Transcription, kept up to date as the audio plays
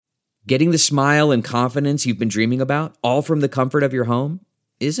Getting the smile and confidence you've been dreaming about, all from the comfort of your home,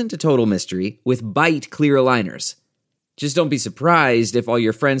 isn't a total mystery with Byte clear aligners. Just don't be surprised if all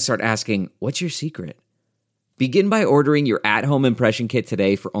your friends start asking, "What's your secret?" Begin by ordering your at-home impression kit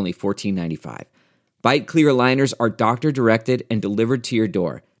today for only $14.95. Byte clear aligners are doctor-directed and delivered to your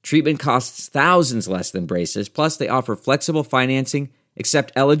door. Treatment costs thousands less than braces, plus they offer flexible financing,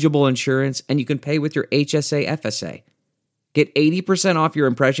 accept eligible insurance, and you can pay with your HSA FSA. Get 80% off your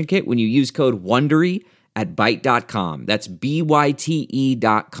impression kit when you use code WONDERY at Byte.com. That's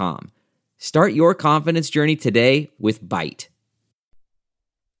BYTE.com. Start your confidence journey today with Byte.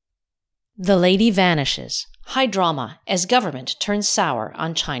 The Lady Vanishes. High drama as government turns sour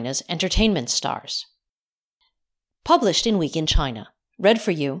on China's entertainment stars. Published in Week in China. Read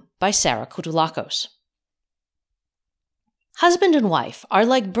for you by Sarah Kutulakos. Husband and wife are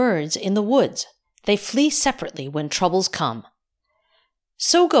like birds in the woods. They flee separately when troubles come.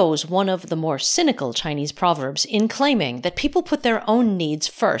 So goes one of the more cynical Chinese proverbs in claiming that people put their own needs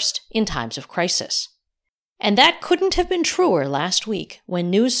first in times of crisis. And that couldn't have been truer last week when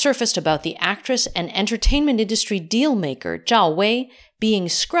news surfaced about the actress and entertainment industry dealmaker Zhao Wei being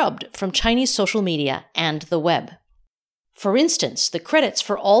scrubbed from Chinese social media and the web. For instance, the credits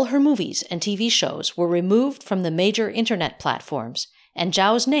for all her movies and TV shows were removed from the major internet platforms, and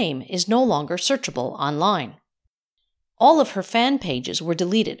Zhao's name is no longer searchable online. All of her fan pages were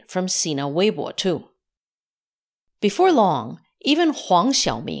deleted from Sina Weibo too. Before long, even Huang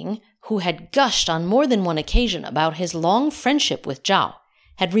Xiaoming, who had gushed on more than one occasion about his long friendship with Zhao,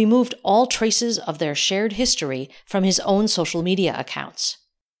 had removed all traces of their shared history from his own social media accounts.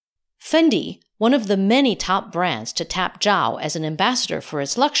 Fendi, one of the many top brands to tap Zhao as an ambassador for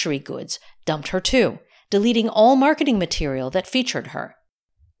its luxury goods, dumped her too, deleting all marketing material that featured her.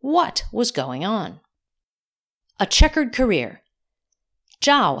 What was going on? A checkered career.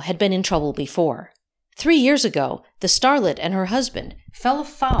 Zhao had been in trouble before. 3 years ago, the starlet and her husband fell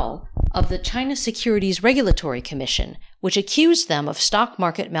foul of the China Securities Regulatory Commission, which accused them of stock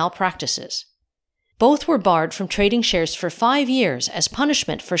market malpractices. Both were barred from trading shares for 5 years as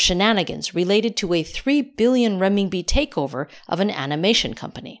punishment for shenanigans related to a 3 billion renminbi takeover of an animation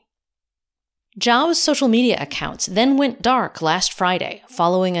company. Zhao's social media accounts then went dark last Friday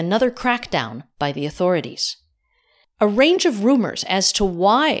following another crackdown by the authorities. A range of rumors as to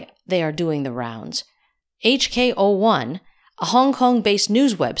why they are doing the rounds. HKO1, a Hong Kong-based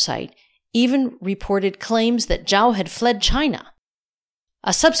news website, even reported claims that Zhao had fled China.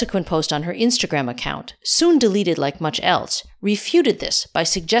 A subsequent post on her Instagram account, soon deleted like much else, refuted this by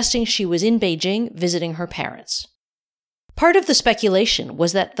suggesting she was in Beijing visiting her parents. Part of the speculation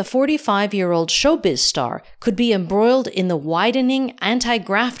was that the 45-year-old showbiz star could be embroiled in the widening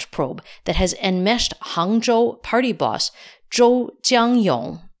anti-graft probe that has enmeshed Hangzhou party boss Zhou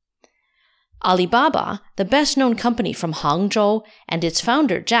Jiangyong. Alibaba, the best-known company from Hangzhou, and its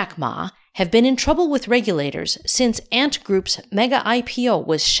founder Jack Ma have been in trouble with regulators since Ant Group's mega IPO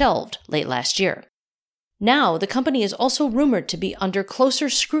was shelved late last year. Now, the company is also rumored to be under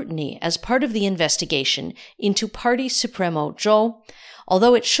closer scrutiny as part of the investigation into Party Supremo Zhou,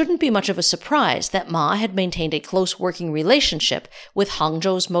 although it shouldn't be much of a surprise that Ma had maintained a close working relationship with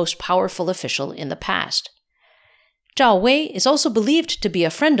Hangzhou's most powerful official in the past. Zhao Wei is also believed to be a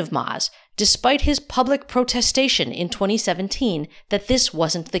friend of Ma's, despite his public protestation in 2017 that this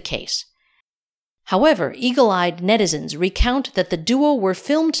wasn't the case. However, eagle-eyed netizens recount that the duo were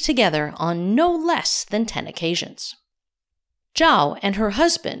filmed together on no less than 10 occasions. Zhao and her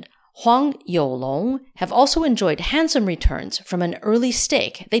husband, Huang Youlong, have also enjoyed handsome returns from an early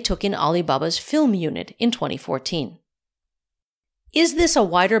stake they took in Alibaba's film unit in 2014. Is this a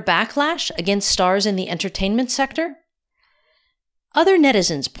wider backlash against stars in the entertainment sector? Other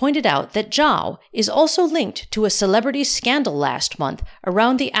netizens pointed out that Zhao is also linked to a celebrity scandal last month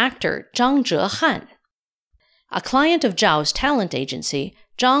around the actor Zhang Zhehan. A client of Zhao's talent agency,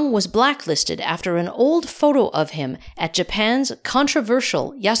 Zhang was blacklisted after an old photo of him at Japan's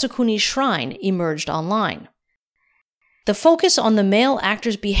controversial Yasukuni Shrine emerged online. The focus on the male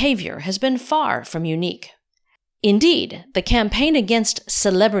actor's behavior has been far from unique. Indeed, the campaign against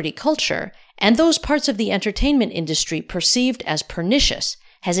celebrity culture and those parts of the entertainment industry perceived as pernicious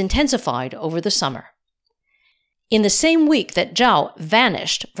has intensified over the summer. In the same week that Zhao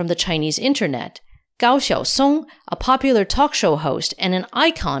vanished from the Chinese internet, Gao Xiaosong, a popular talk show host and an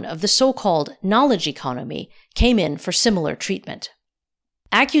icon of the so-called knowledge economy, came in for similar treatment.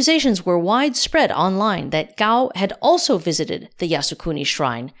 Accusations were widespread online that Gao had also visited the Yasukuni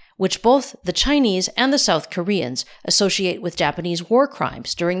Shrine, which both the Chinese and the South Koreans associate with Japanese war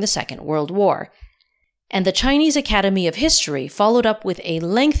crimes during the Second World War. and the Chinese Academy of History followed up with a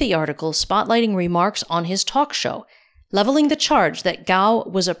lengthy article spotlighting remarks on his talk show, leveling the charge that Gao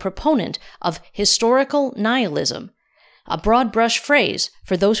was a proponent of historical nihilism, a broad brush phrase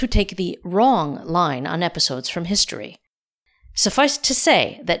for those who take the wrong line on episodes from history. Suffice to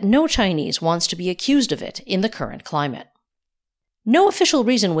say that no Chinese wants to be accused of it in the current climate. No official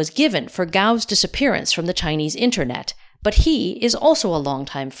reason was given for Gao's disappearance from the Chinese internet, but he is also a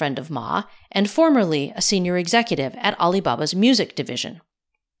longtime friend of Ma and formerly a senior executive at Alibaba's music division.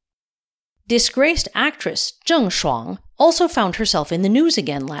 Disgraced actress Zheng Shuang also found herself in the news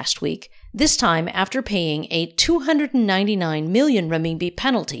again last week, this time after paying a 299 million renminbi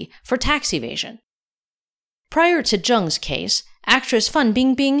penalty for tax evasion. Prior to Zheng's case, actress Fan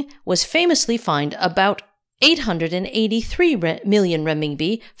Bingbing was famously fined about 883 million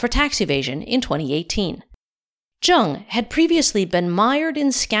renminbi for tax evasion in 2018. Zheng had previously been mired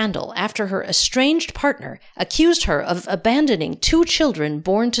in scandal after her estranged partner accused her of abandoning 2 children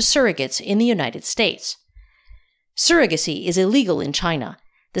born to surrogates in the United States. Surrogacy is illegal in China.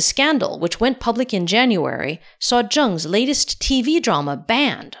 The scandal, which went public in January, saw Zheng's latest TV drama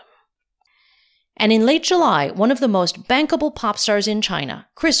banned. And in late July, one of the most bankable pop stars in China,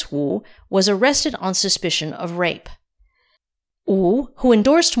 Kris Wu, was arrested on suspicion of rape. Wu, who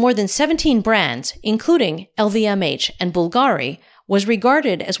endorsed more than 17 brands, including LVMH and Bulgari, was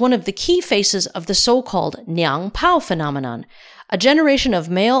regarded as one of the key faces of the so-called Niang Pao phenomenon, a generation of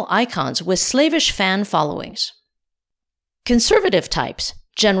male icons with slavish fan followings. Conservative types,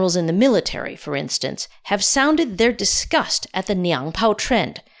 generals in the military, for instance, have sounded their disgust at the Niang Pao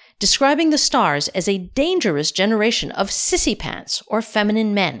trend, describing the stars as a dangerous generation of sissy pants or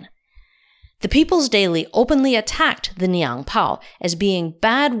feminine men. The People's Daily openly attacked the Niang Pao as being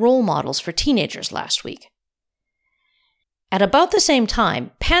bad role models for teenagers last week. At about the same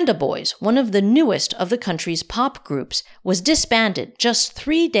time, Panda Boys, one of the newest of the country's pop groups, was disbanded just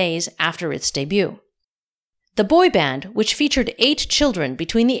 3 days after its debut. The boy band, which featured 8 children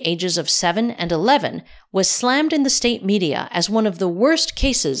between the ages of 7 and 11, was slammed in the state media as one of the worst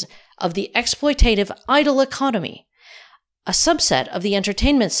cases of the exploitative idol economy, a subset of the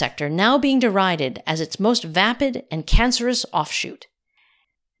entertainment sector now being derided as its most vapid and cancerous offshoot.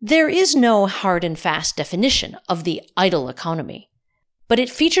 There is no hard and fast definition of the idol economy, but it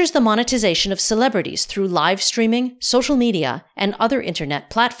features the monetization of celebrities through live streaming, social media, and other internet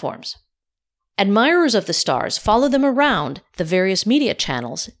platforms. Admirers of the stars follow them around the various media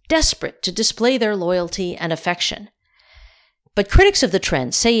channels, desperate to display their loyalty and affection. But critics of the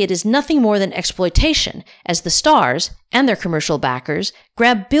trend say it is nothing more than exploitation, as the stars and their commercial backers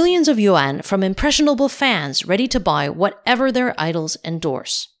grab billions of yuan from impressionable fans ready to buy whatever their idols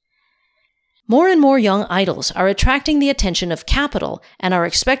endorse. More and more young idols are attracting the attention of capital and are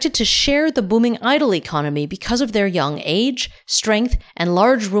expected to share the booming idol economy because of their young age, strength, and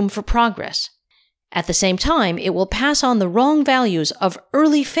large room for progress. At the same time, it will pass on the wrong values of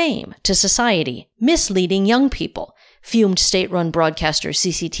early fame to society, misleading young people, fumed state-run broadcaster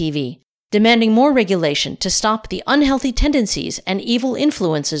CCTV, demanding more regulation to stop the unhealthy tendencies and evil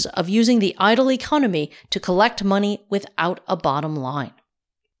influences of using the idol economy to collect money without a bottom line.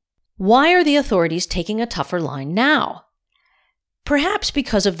 Why are the authorities taking a tougher line now? Perhaps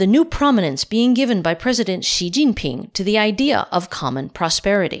because of the new prominence being given by President Xi Jinping to the idea of common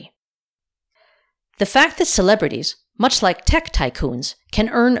prosperity. The fact that celebrities, much like tech tycoons, can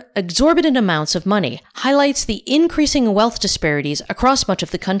earn exorbitant amounts of money highlights the increasing wealth disparities across much of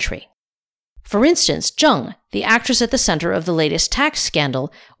the country. For instance, Zheng, the actress at the center of the latest tax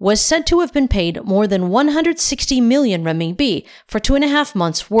scandal, was said to have been paid more than 160 million renminbi for 2.5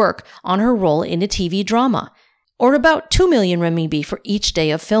 months' work on her role in a TV drama, or about 2 million renminbi for each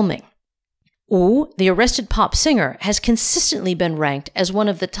day of filming. Wu, the arrested pop singer, has consistently been ranked as one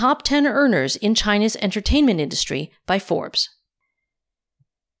of the top 10 earners in China's entertainment industry by Forbes.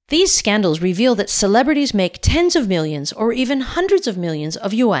 These scandals reveal that celebrities make tens of millions or even hundreds of millions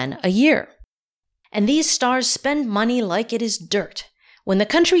of yuan a year. And these stars spend money like it is dirt. When the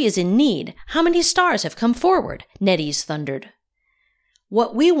country is in need, how many stars have come forward? NetEase thundered.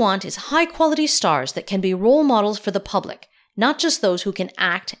 What we want is high-quality stars that can be role models for the public, not just those who can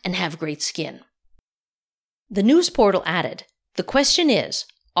act and have great skin. The news portal added, the question is,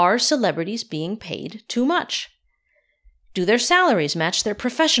 are celebrities being paid too much? Do their salaries match their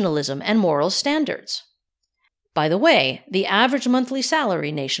professionalism and moral standards? By the way, the average monthly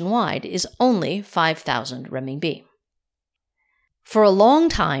salary nationwide is only 5,000 renminbi. For a long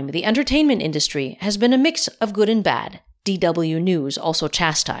time, the entertainment industry has been a mix of good and bad, DW News also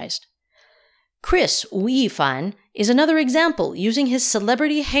chastised. Kris Wu Yifan is another example using his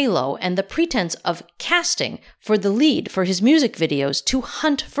celebrity halo and the pretense of casting for the lead for his music videos to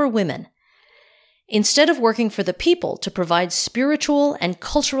hunt for women. Instead of working for the people to provide spiritual and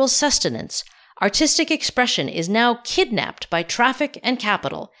cultural sustenance, artistic expression is now kidnapped by traffic and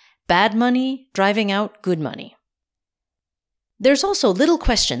capital, bad money driving out good money. There's also little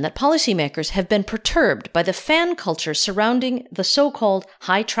question that policymakers have been perturbed by the fan culture surrounding the so-called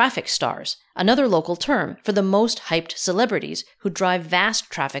high-traffic stars, another local term for the most hyped celebrities who drive vast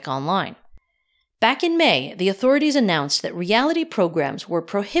traffic online. Back in May, the authorities announced that reality programs were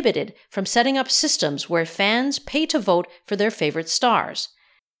prohibited from setting up systems where fans pay to vote for their favorite stars.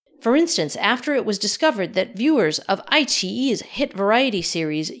 For instance, after it was discovered that viewers of iQIYI's hit variety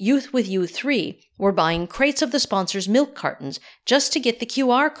series Youth with You 3 were buying crates of the sponsor's milk cartons just to get the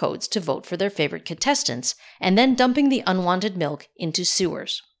QR codes to vote for their favorite contestants, and then dumping the unwanted milk into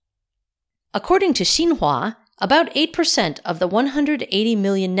sewers. According to Xinhua, about 8% of the 180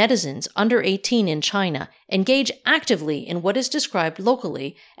 million netizens under 18 in China engage actively in what is described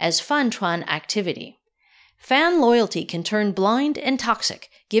locally as fanchuan activity. Fan loyalty can turn blind and toxic,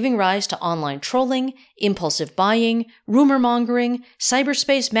 giving rise to online trolling, impulsive buying, rumor-mongering,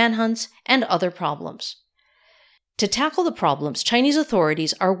 cyberspace manhunts, and other problems. To tackle the problems, Chinese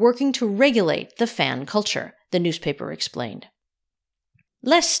authorities are working to regulate the fan culture, the newspaper explained.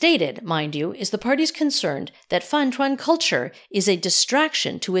 Less stated, mind you, is the party's concern that fanchuan culture is a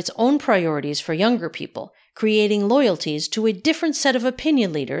distraction to its own priorities for younger people, creating loyalties to a different set of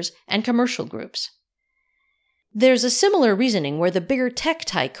opinion leaders and commercial groups. There's a similar reasoning where the bigger tech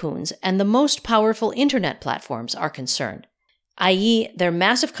tycoons and the most powerful internet platforms are concerned, i.e., their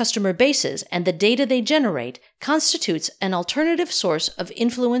massive customer bases and the data they generate constitutes an alternative source of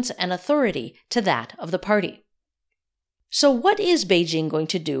influence and authority to that of the party. So what is Beijing going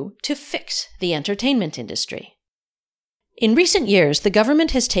to do to fix the entertainment industry? In recent years, the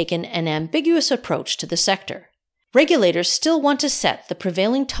government has taken an ambiguous approach to the sector. Regulators still want to set the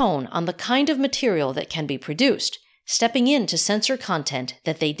prevailing tone on the kind of material that can be produced, stepping in to censor content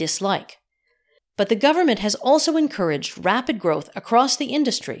that they dislike. But the government has also encouraged rapid growth across the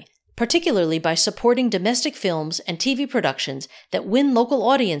industry, particularly by supporting domestic films and TV productions that win local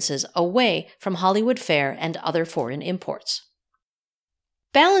audiences away from Hollywood fare and other foreign imports.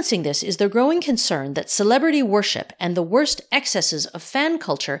 Balancing this is the growing concern that celebrity worship and the worst excesses of fan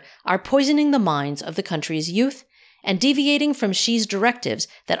culture are poisoning the minds of the country's youth and deviating from Xi's directives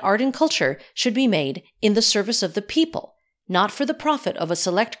that art and culture should be made in the service of the people, not for the profit of a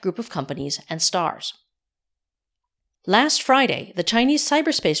select group of companies and stars. Last Friday, the Chinese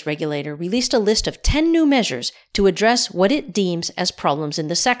cyberspace regulator released a list of 10 new measures to address what it deems as problems in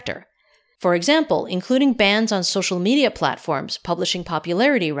the sector. For example, including bans on social media platforms publishing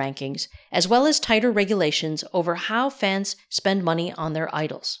popularity rankings, as well as tighter regulations over how fans spend money on their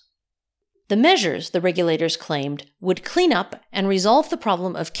idols. The measures, the regulators claimed, would clean up and resolve the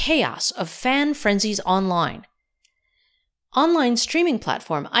problem of chaos of fan frenzies online. Online streaming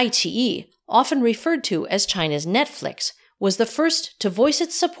platform iQIYI, often referred to as China's Netflix, was the first to voice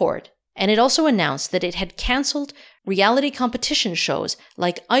its support, and it also announced that it had cancelled reality competition shows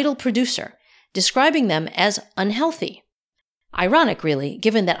like Idol Producer, describing them as unhealthy. Ironic, really,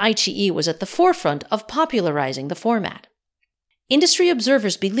 given that iQIYI was at the forefront of popularizing the format. Industry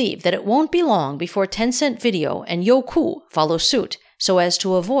observers believe that it won't be long before Tencent Video and Youku follow suit so as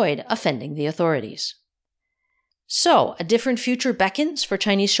to avoid offending the authorities. So, a different future beckons for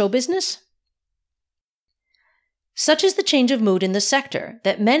Chinese show business? Such is the change of mood in the sector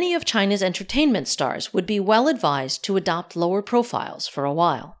that many of China's entertainment stars would be well advised to adopt lower profiles for a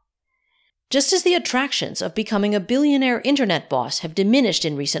while. Just as the attractions of becoming a billionaire internet boss have diminished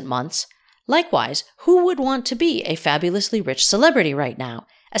in recent months, likewise, who would want to be a fabulously rich celebrity right now,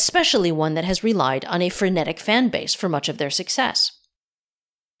 especially one that has relied on a frenetic fan base for much of their success?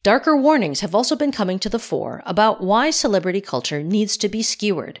 Darker warnings have also been coming to the fore about why celebrity culture needs to be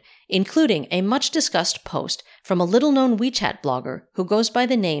skewered, including a much-discussed post from a little-known WeChat blogger who goes by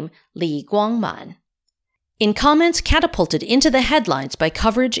the name Li Guangman. In comments catapulted into the headlines by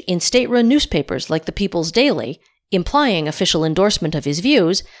coverage in state-run newspapers like the People's Daily, implying official endorsement of his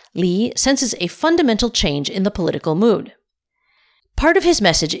views, Li senses a fundamental change in the political mood. Part of his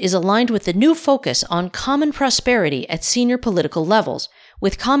message is aligned with the new focus on common prosperity at senior political levels,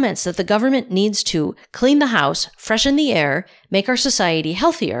 with comments that the government needs to clean the house, freshen the air, make our society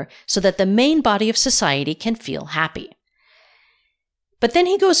healthier so that the main body of society can feel happy. But then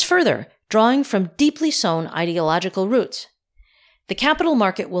he goes further, drawing from deeply sown ideological roots. The capital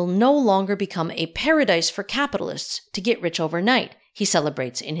market will no longer become a paradise for capitalists to get rich overnight, he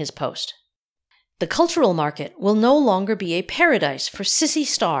celebrates in his post. The cultural market will no longer be a paradise for sissy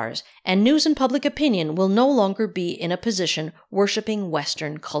stars, and news and public opinion will no longer be in a position worshipping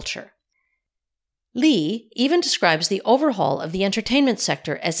Western culture. Li even describes the overhaul of the entertainment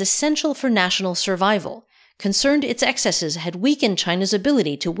sector as essential for national survival, concerned its excesses had weakened China's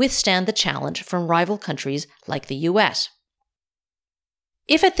ability to withstand the challenge from rival countries like the US.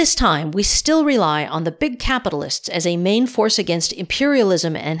 If at this time we still rely on the big capitalists as a main force against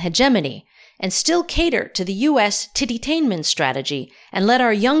imperialism and hegemony, and still cater to the US titty-tainment strategy and let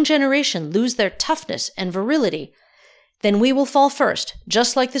our young generation lose their toughness and virility, then we will fall first,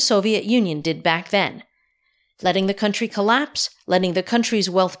 just like the Soviet Union did back then, letting the country collapse, letting the country's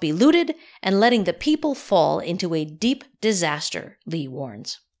wealth be looted, and letting the people fall into a deep disaster, Li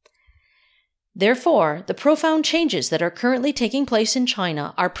warns. Therefore, the profound changes that are currently taking place in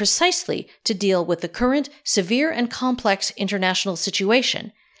China are precisely to deal with the current severe and complex international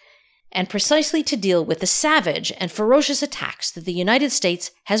situation, and precisely to deal with the savage and ferocious attacks that the United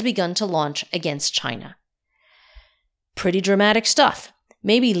States has begun to launch against China. Pretty dramatic stuff.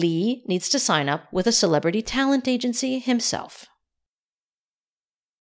 Maybe Li needs to sign up with a celebrity talent agency himself.